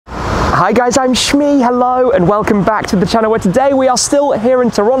Hi guys, I'm Shmee, hello and welcome back to the channel where today we are still here in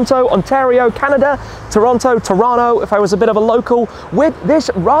Toronto, Ontario, Canada. Toronto, if I was a bit of a local, with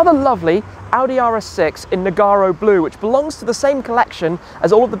this rather lovely Audi RS6 in Nogaro Blue, which belongs to the same collection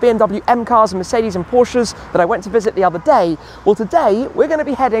as all of the BMW M cars and Mercedes and Porsches that I went to visit the other day. Well, today we're going to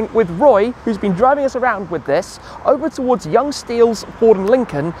be heading with Roy, who's been driving us around with this, over towards Yonge Steeles Ford and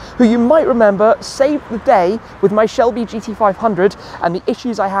Lincoln, who you might remember saved the day with my Shelby GT500 and the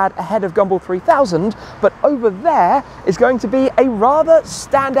issues I had ahead of Gumball 3000. But over there is going to be a rather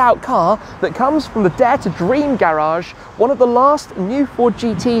standout car that comes from the Dare to Dream garage, one of the last new Ford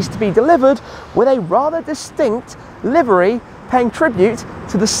GTs to be delivered, with a rather distinct livery paying tribute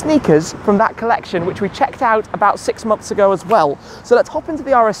to the sneakers from that collection, which we checked out about 6 months ago as well. So let's hop into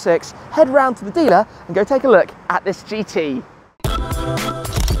the RS6, head round to the dealer and go take a look at this GT.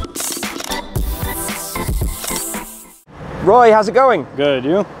 Roy, how's it going? Good,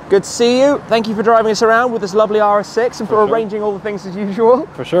 you? Good to see you. Thank you for driving us around with this lovely RS6 and for arranging all the things as usual.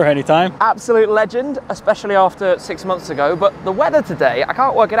 For sure, anytime. Absolute legend, especially after 6 months ago. But the weather today, I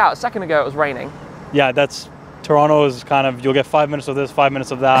can't work it out. A second ago it was raining. Yeah, Toronto is kind of, you'll get 5 minutes of this, 5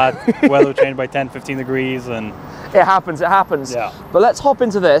 minutes of that. Weather will change by 10, 15 degrees and... It happens, it happens. Yeah. But let's hop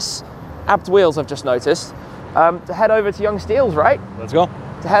into this. Apt wheels, I've just noticed. To head over to Yonge Steeles, right? Let's go.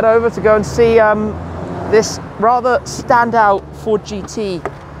 To head over to go and see this rather standout Ford GT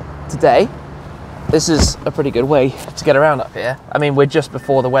today. This is a pretty good way to get around up here. I mean, we're just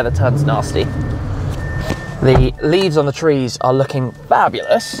before the weather turns nasty. The leaves on the trees are looking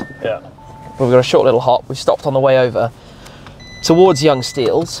fabulous. Yeah. We've got a short little hop. We stopped on the way over towards Yonge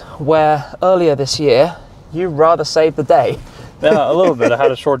Steeles, where earlier this year you rather saved the day. Yeah, a little bit. I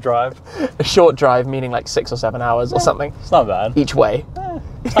had a short drive. A short drive, meaning like 6 or 7 hours or something. It's not bad. Each way.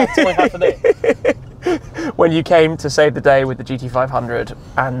 It's only half a day. When you came to save the day with the GT500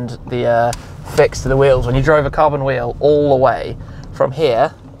 and the fix to the wheels, when you drove a carbon wheel all the way from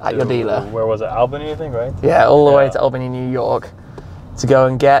here at your dealer. Where was it? Albany, I think, right? Yeah, all the way to Albany, New York, to go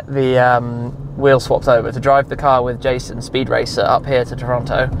and get the wheel swapped over, to drive the car with Jason, Speed Racer, up here to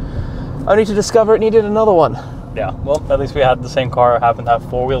Toronto, only to discover it needed another one. Yeah, well, at least we had the same car, happened to have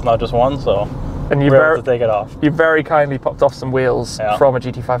 4 wheels, not just one, so and you were able to take it off. You very kindly popped off some wheels from a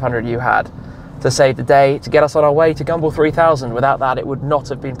GT500 you had to save the day, to get us on our way to Gumball 3000. Without that, it would not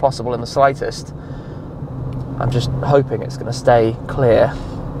have been possible in the slightest. I'm just hoping it's going to stay clear.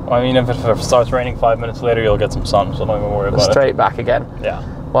 Well, I mean, if it starts raining 5 minutes later, you'll get some sun, so don't even worry about it. Straight back again. Yeah.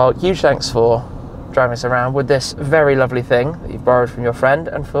 Well, huge thanks for driving us around with this very lovely thing that you've borrowed from your friend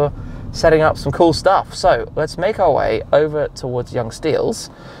and for setting up some cool stuff. So let's make our way over towards Yonge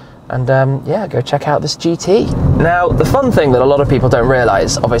Steeles and yeah, go check out this GT. Now, the fun thing that a lot of people don't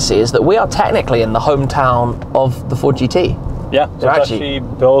realize, obviously, is that we are technically in the hometown of the Ford GT. Yeah, so it's actually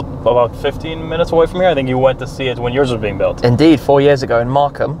built about 15 minutes away from here. I think you went to see it when yours was being built. Indeed, 4 years ago in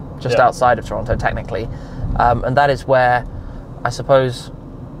Markham, just outside of Toronto, technically. And that is where, I suppose,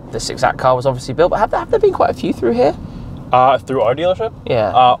 this exact car was obviously built. But have there been quite a few through here? Through our dealership?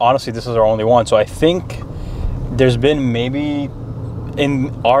 Yeah. Honestly, this is our only one. So I think there's been maybe,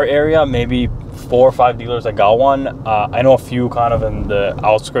 in our area, maybe 4 or 5 dealers that got one. I know a few kind of in the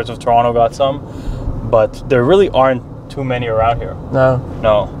outskirts of Toronto got some, but there really aren't too many around here.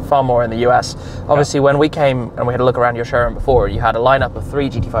 No. Far more in the US. Obviously, when we came and we had a look around your showroom before, you had a lineup of 3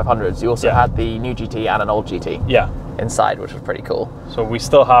 GT500s. You also had the new GT and an old GT. Yeah. Inside, which was pretty cool. So we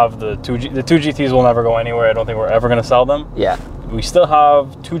still have the two GTs will never go anywhere. I don't think we're ever going to sell them. Yeah. We still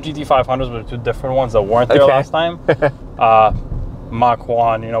have 2 GT500s, but 2 different ones that weren't there last time. Mach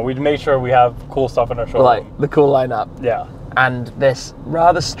 1, you know, we'd make sure we have cool stuff in our showroom. Like the cool lineup. Yeah. And this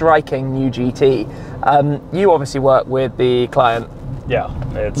rather striking new GT. You obviously work with the client. Yeah,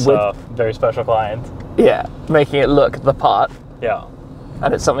 it's a very special client. Yeah, making it look the part. Yeah.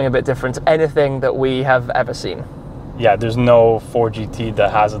 And it's something a bit different to anything that we have ever seen. Yeah, there's no Ford GT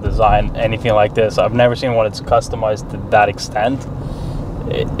that has a design anything like this. I've never seen one that's customized to that extent.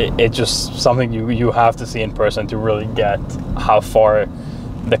 It's just something you have to see in person to really get how far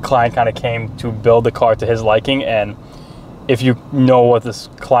the client kind of came to build the car to his liking. And if you know what this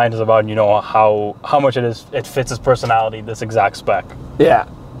client is about, you know how much it fits his personality, this exact spec. Yeah.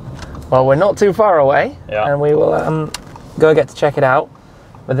 Well, we're not too far away, and we will go get to check it out.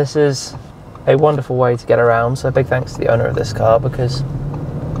 But this is a wonderful way to get around, so big thanks to the owner of this car, because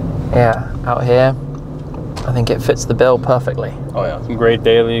yeah, out here I think it fits the bill perfectly. Oh yeah, some great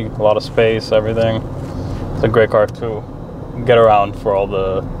daily, a lot of space, everything. It's a great car to get around for all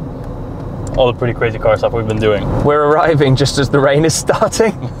the pretty crazy car stuff we've been doing. We're arriving just as the rain is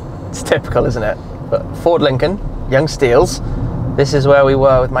starting. It's typical, isn't it? But Ford Lincoln, Yonge Steeles, This is where we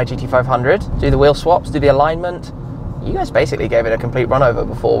were with my GT500. Do the wheel swaps, do the alignment. You guys basically gave it a complete run over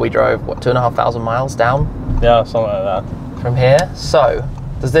before we drove, what, 2,500 miles down? Yeah, something like that. From here. So,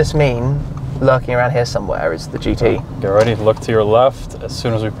 does this mean lurking around here somewhere is the GT? Get ready to look to your left as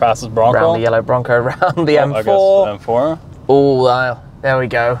soon as we pass this Bronco. Around the yellow Bronco, around the M4. I guess M4. Oh, there we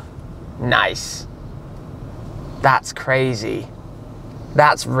go. Nice. That's crazy.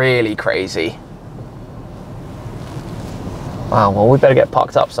 That's really crazy. Wow, well, we better get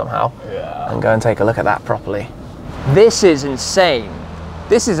parked up somehow. Yeah. And go and take a look at that properly. This is insane.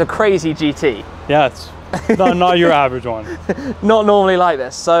 This is a crazy GT. Yeah, it's not your average one. Not normally like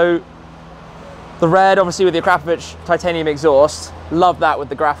this. So, the red, obviously with the Akrapovic titanium exhaust. Love that with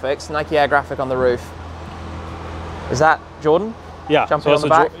the graphics. Nike Air graphic on the roof. Is that Jordan? Yeah. Jumping on the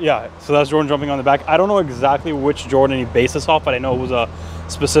back? So that's Jordan jumping on the back. I don't know exactly which Jordan he based this off, but I know it was a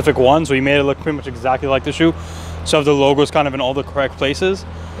specific one. So he made it look pretty much exactly like the shoe. So have the logos kind of in all the correct places.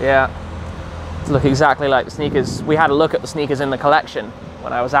 Yeah. Look exactly like the sneakers. We had a look at the sneakers in the collection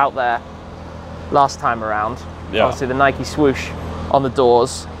when I was out there last time around. Yeah. Obviously the Nike swoosh on the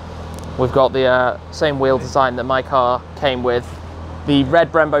doors. We've got the same wheel design that my car came with. The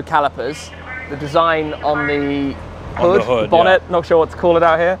red Brembo calipers. The design on the hood, the bonnet. Yeah. Not sure what to call it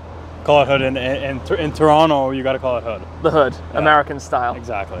out here. Call it hood. In Toronto, you got to call it hood. The hood, yeah. American style.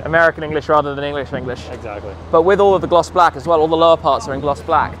 Exactly. American English rather than English English. Exactly. But with all of the gloss black as well, all the lower parts are in gloss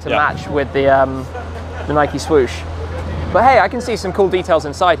black to match with the Nike swoosh. But hey, I can see some cool details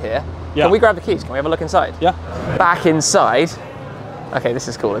inside here. Yeah. Can we grab the keys? Can we have a look inside? Yeah. Back inside. Okay, this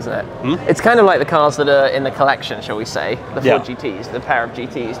is cool, isn't it? Hmm? It's kind of like the cars that are in the collection, shall we say. The Ford GTs, the pair of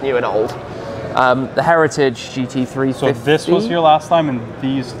GTs, new and old. The Heritage GT350. So this was here last time, and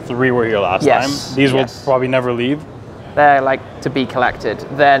these three were here last time. These will probably never leave. They're like to be collected.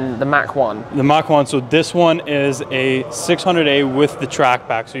 Then the Mach 1. The Mach 1, so this one is a 600A with the track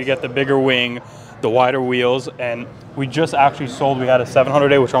back. So you get the bigger wing, the wider wheels, and we just actually sold, we had a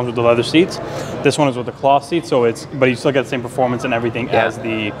 700A, which comes with the leather seats. This one is with the cloth seats, so but you still get the same performance and everything as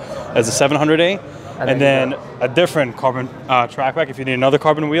the 700A. And then a different carbon track back. If you need another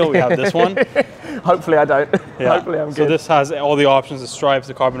carbon wheel, we have this one. Hopefully I don't. Yeah. Hopefully I'm good. So this has all the options, the stripes,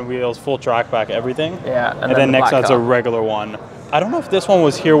 the carbon wheels, full track back, everything. Yeah. And then next has a regular one. I don't know if this one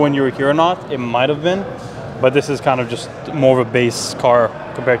was here when you were here or not. It might have been. But this is kind of just more of a base car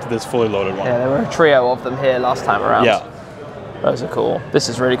compared to this fully loaded one. Yeah, there were a trio of them here last time around. Yeah. Those are cool. This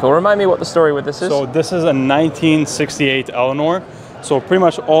is really cool. Remind me what the story with this is. So this is a 1968 Eleanor. So pretty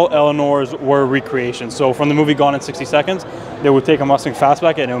much all Eleanors were recreations. So from the movie Gone in 60 Seconds, they would take a Mustang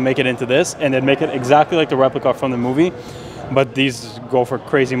Fastback and it would make it into this, and they'd make it exactly like the replica from the movie. But these go for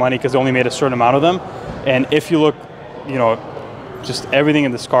crazy money because they only made a certain amount of them. And if you look, you know, just everything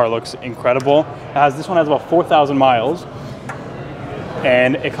in this car looks incredible. This one has about 4,000 miles.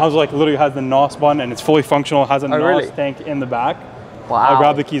 And it comes like literally has the NOS button and it's fully functional. It has a NOS tank in the back. Wow. I'll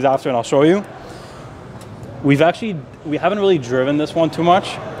grab the keys after and I'll show you. We haven't really driven this one too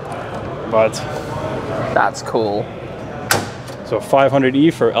much, but that's cool. So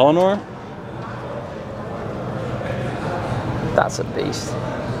 500E for Eleanor. That's a beast.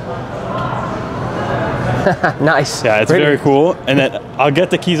 Nice. Yeah, it's very cool. And then I'll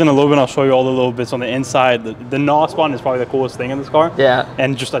get the keys in a little bit and I'll show you all the little bits on the inside. The NOS button is probably the coolest thing in this car. Yeah.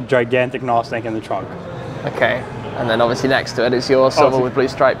 And just a gigantic NOS tank in the trunk. Okay. And then obviously next to it is your silver with blue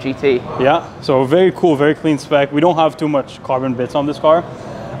stripe GT. Yeah, so very cool, very clean spec. We don't have too much carbon bits on this car.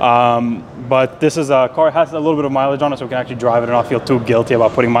 But this is a car, has a little bit of mileage on it, so we can actually drive it and not feel too guilty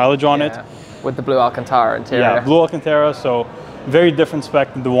about putting mileage on it. With the blue Alcantara interior. Yeah, blue Alcantara, so very different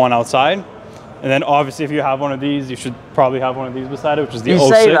spec than the one outside. And then obviously if you have one of these, you should probably have one of these beside it, which is the 06.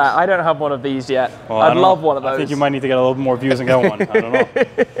 You say that, I don't have one of these yet. Well, I'd love one of those. I think you might need to get a little more views and get one, I don't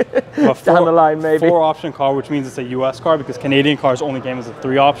know. Down the line maybe. 4-option car, which means it's a US car because Canadian cars only came as a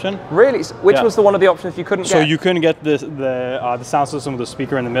 3-option. Really? Which was the one of the options you couldn't get? So you couldn't get the sound system with the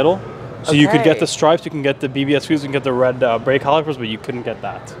speaker in the middle. So you could get the stripes, you can get the BBS wheels, you can get the red brake calipers, but you couldn't get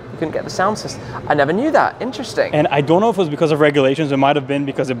that. You couldn't get the sound system. I never knew that. Interesting. And I don't know if it was because of regulations. It might have been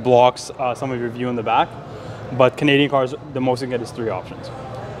because it blocks some of your view in the back. But Canadian cars, the most you can get is 3 options.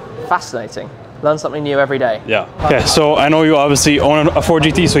 Fascinating. Learn something new every day. Yeah. Okay, so I know you obviously own a Ford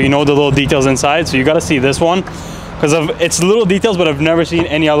GT, so you know the little details inside. So you got to see this one. Because it's little details, but I've never seen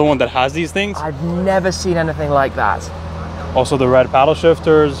any other one that has these things. I've never seen anything like that. Also the red paddle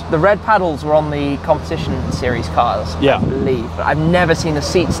shifters. The red paddles were on the competition series cars, I believe, but I've never seen the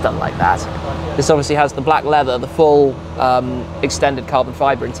seats done like that. This obviously has the black leather, the full extended carbon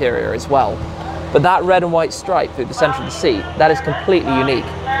fiber interior as well. But that red and white stripe through the center of the seat, that is completely unique,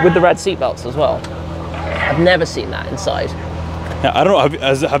 with the red seat belts as well. I've never seen that inside. Yeah, I don't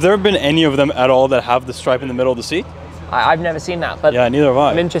know. Have there been any of them at all that have the stripe in the middle of the seat? I've never seen that, but yeah, neither have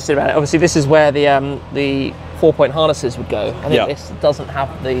I. I'm interested about it. Obviously, this is where the 4-point harnesses would go. I think this doesn't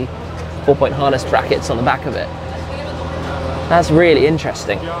have the 4-point harness brackets on the back of it. That's really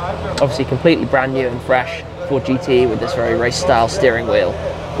interesting. Obviously, completely brand new and fresh Ford GT with this very race style steering wheel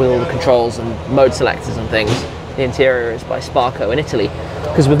with all the controls and mode selectors and things. The interior is by Sparco in Italy.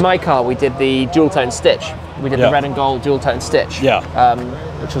 Because with my car, we did the dual tone stitch. We did the red and gold dual tone stitch.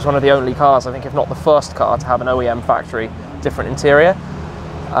 Which was one of the only cars, I think, if not the first car, to have an OEM factory different interior,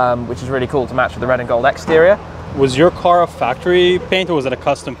 which is really cool to match with the red and gold exterior. Was your car a factory paint, or was it a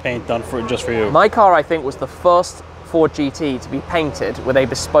custom paint done just for you? My car, I think, was the first Ford GT to be painted with a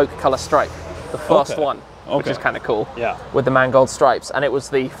bespoke color stripe. The first one, which is kind of cool. Yeah. With the mangold stripes, and it was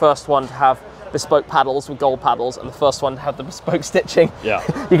the first one to have bespoke paddles with gold paddles, and the first one to have the bespoke stitching. Yeah.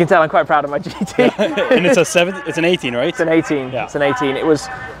 You can tell I'm quite proud of my GT. And it's an 18, right? It's an 18. Yeah. It's an 18. It was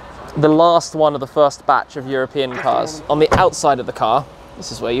the last one of the first batch of European cars. On the outside of the car,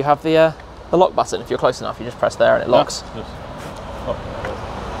 this is where you have the lock button. If you're close enough, you just press there and it locks.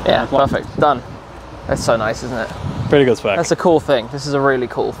 Yeah, perfect. Done. That's so nice, isn't it? Pretty good spec. That's a cool thing. This is a really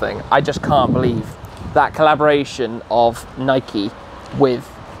cool thing. I just can't believe that collaboration of Nike with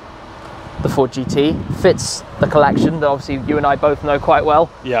the Ford GT fits the collection that obviously you and I both know quite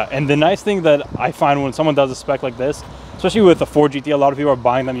well. Yeah, and the nice thing that I find when someone does a spec like this, especially with the Ford GT, a lot of people are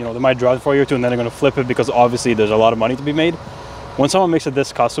buying them, you know, they might drive it for a year or two and then they're going to flip it because obviously there's a lot of money to be made. When someone makes it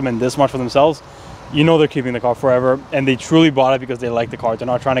this custom and this much for themselves, you know they're keeping the car forever, and they truly bought it because they like the car. They're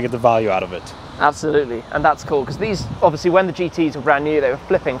not trying to get the value out of it. Absolutely, and that's cool, because these, obviously, when the GTs were brand new, they were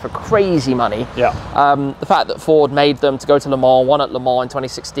flipping for crazy money. Yeah. The fact that Ford made them to go to Le Mans, won at Le Mans in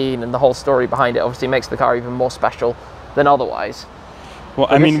 2016, and the whole story behind it obviously makes the car even more special than otherwise. Well,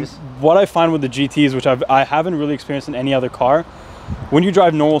 I mean, what I find with the GTs, which I haven't really experienced in any other car, when you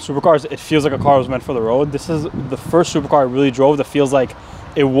drive normal supercars, it feels like a car was meant for the road. This is the first supercar I really drove that feels like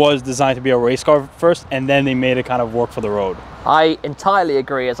it was designed to be a race car first, and then they made it kind of work for the road. I entirely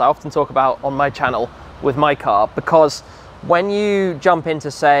agree, as I often talk about on my channel with my car, because when you jump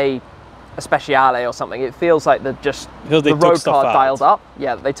into, say, a Speciale or something, it feels like the road car dialed up.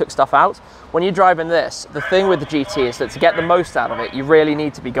 Yeah, they took stuff out. When you drive in this, the thing with the GT is that to get the most out of it, you really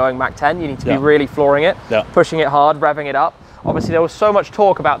need to be going Mach 10. You need to be really flooring it, pushing it hard, revving it up. Obviously, there was so much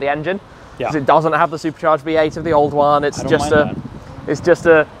talk about the engine, because it doesn't have the supercharged V8 of the old one. It's just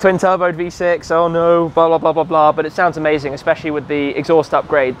a twin-turboed V6, oh no, blah, blah, blah, blah, blah. But it sounds amazing, especially with the exhaust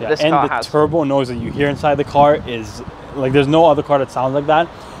upgrade that this car has. And the turbo noise that you hear inside the car is, like, there's no other car that sounds like that.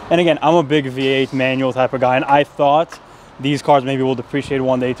 And again, I'm a big V8 manual type of guy, and I thought these cars maybe will depreciate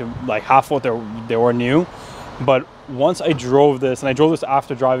one day to like half what they were new. But once I drove this, and I drove this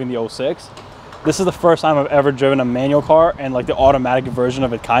after driving the 06, this is the first time I've ever driven a manual car and like the automatic version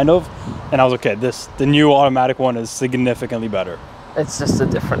of it, kind of. And I was okay, the new automatic one is significantly better. It's just a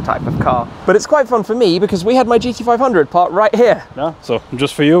different type of car. But it's quite fun for me because we had my GT500 parked right here. Yeah, so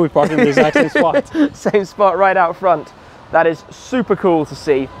just for you, we parked in the exact same spot. Same spot right out front. That is super cool to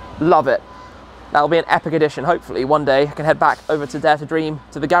see. Love it. That'll be an epic edition. Hopefully one day I can head back over to Dare to Dream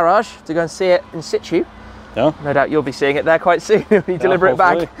to the garage to go and see it in situ. Yeah. No doubt you'll be seeing it there quite soon when you deliver it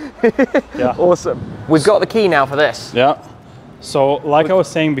back. Yeah. Awesome. We've got the key now for this. Yeah. So like I was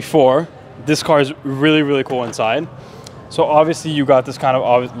saying before, this car is really, really cool inside. So obviously you got this kind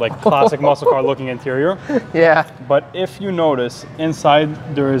of like classic muscle car looking interior. Yeah. But if you notice,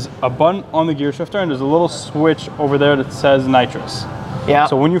 inside there is a button on the gear shifter and there's a little switch over there that says nitrous. Yeah.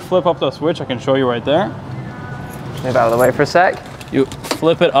 So when you flip up the switch, I can show you right there. Move out of the way for a sec. You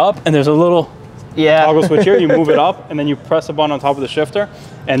flip it up and there's a little toggle switch here. You move it up and then you press a button on top of the shifter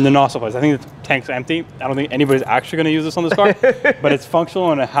and the nozzle plays. I think the tank's empty. I don't think anybody's actually going to use this on this car, but it's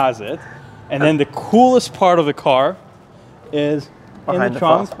functional and it has it. And then the coolest part of the car is behind in the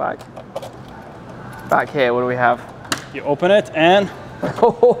trunk. Back here, what do we have? You open it and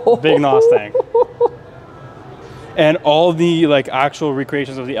big NOS tank. And all the like actual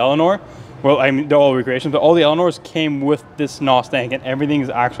recreations of the Eleanor, well, I mean, they're all recreations, but all the Eleanors came with this NOS tank and everything is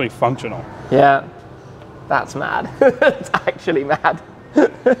actually functional. Yeah, that's mad. It's actually mad.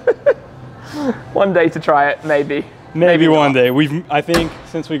 One day to try it, maybe. Maybe one day. I think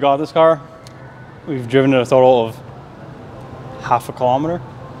since we got this car, we've driven it a total of half a kilometer.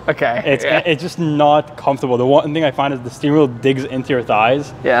 Okay. It's just not comfortable. The one thing I find is the steering wheel digs into your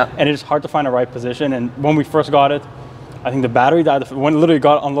thighs. Yeah. And it's hard to find the right position. And when we first got it, I think the battery died. When it literally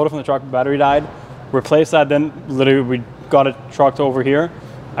got unloaded from the truck, the battery died. Replaced that, then literally we got it trucked over here.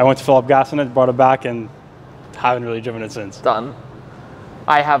 I went to fill up gas in it, brought it back, and haven't really driven it since. Done.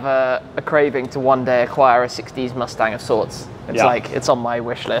 I have a craving to one day acquire a 60s Mustang of sorts. It's like, it's on my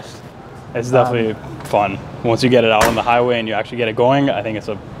wish list. It's definitely fun. Once you get it out on the highway and you actually get it going, I think it's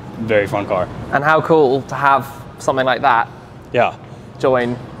a very fun car. And how cool to have something like that. Yeah.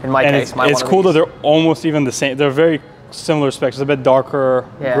 Join, in my case, it's cool that they're almost even the same. They're very similar specs. It's a bit darker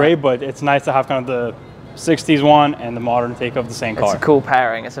gray, but it's nice to have kind of the 60s one and the modern take of the same car. It's a cool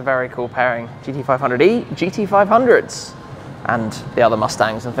pairing. It's a very cool pairing. GT500E, GT500s, and the other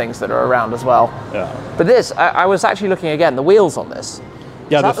Mustangs and things that are around as well. Yeah. But this, I was actually looking again, the wheels on this.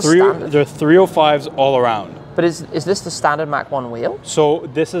 Yeah, they're 305s all around. But is this the standard Mach 1 wheel? So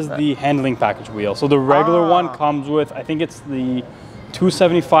this is the handling package wheel. So the regular one comes with, I think it's the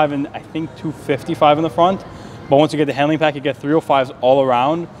 275 and I think 255 in the front. But once you get the handling pack, you get 305s all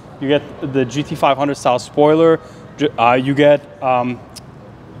around. You get the GT500 style spoiler. You get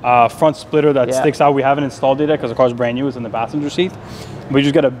front splitter that sticks out. We haven't installed it yet because the car's brand new. It's in the passenger seat. But you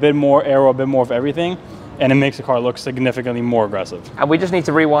just get a bit more aero, a bit more of everything. And it makes the car look significantly more aggressive. And we just need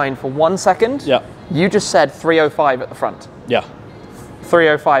to rewind for 1 second. Yeah. You just said 305 at the front. Yeah.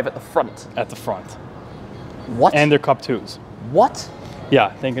 305 at the front. At the front. What? And they're Cup 2s. What? Yeah,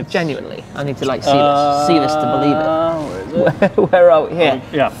 I think it's... Genuinely. I need to like see this to believe it. Where is it? Where are we? Here.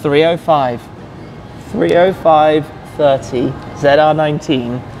 Yeah. 305. 305 30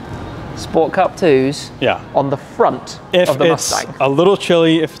 ZR19 Sport Cup 2s on the front of the Mustang. If it's a little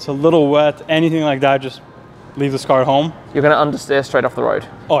chilly, if it's a little wet, anything like that, just leave this car at home. You're going to understeer straight off the road.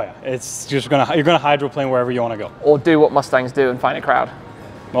 Oh yeah, it's just you're gonna hydroplane wherever you want to go. Or do what Mustangs do and find a crowd.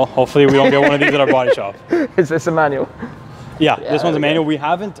 Well, hopefully we don't get one of these at our body shop. Is this a manual? Yeah, this one's a manual. We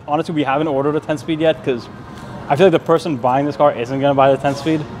haven't ordered a 10-speed yet because I feel like the person buying this car isn't going to buy the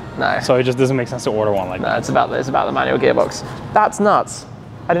 10-speed. No. So it just doesn't make sense to order one like that. No, it's about the manual gearbox. That's nuts.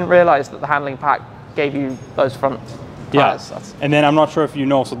 I didn't realize that the handling pack gave you those front tires. Yeah, and then I'm not sure if you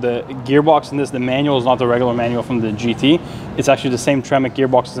know, so the gearbox in this, the manual is not the regular manual from the GT. It's actually the same Tremec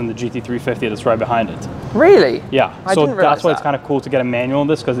gearbox as in the GT350 that's right behind it. Really? Yeah, so that's why it's kind of cool to get a manual in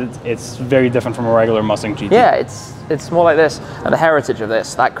this because it's very different from a regular Mustang GT. Yeah, it's more like this. And the heritage of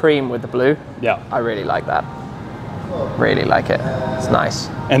this, that cream with the blue, yeah, I really like that. Really like it. It's nice.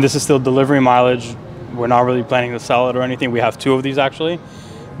 And this is still delivery mileage. We're not really planning to sell it or anything. We have 2 of these actually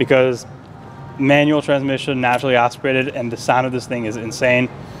because manual transmission, naturally aspirated, and the sound of this thing is insane.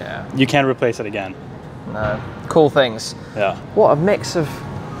 Yeah. You can't replace it again. No. Cool things. Yeah. What a mix of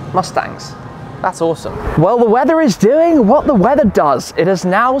Mustangs. That's awesome. Well, the weather is doing what the weather does. It has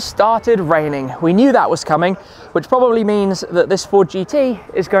now started raining. We knew that was coming, which probably means that this Ford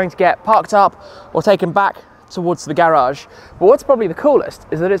GT is going to get parked up or taken back towards the garage. But what's probably the coolest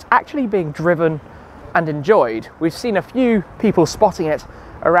is that it's actually being driven and enjoyed. We've seen a few people spotting it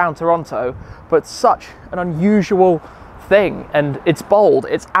around Toronto, but such an unusual thing, and it's bold,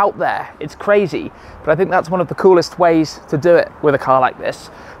 it's out there, it's crazy. But I think that's one of the coolest ways to do it with a car like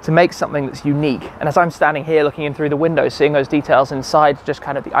this, to make something that's unique. And as I'm standing here looking in through the window, seeing those details inside, just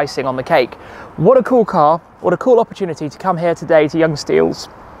kind of the icing on the cake. What a cool car, what a cool opportunity to come here today to Yonge Steeles,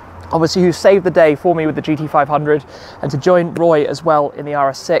 obviously who saved the day for me with the GT500, and to join Roy as well in the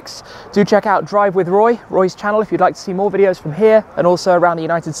RS6. Do check out Drive with Roy's channel if you'd like to see more videos from here and also around the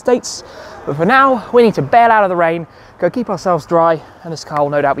United States. But for now, we need to bail out of the rain, go keep ourselves dry, and this car will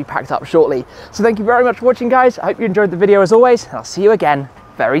no doubt be packed up shortly. So thank you very much for watching, guys. I hope you enjoyed the video as always, and I'll see you again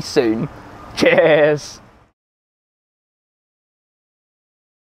very soon. Cheers.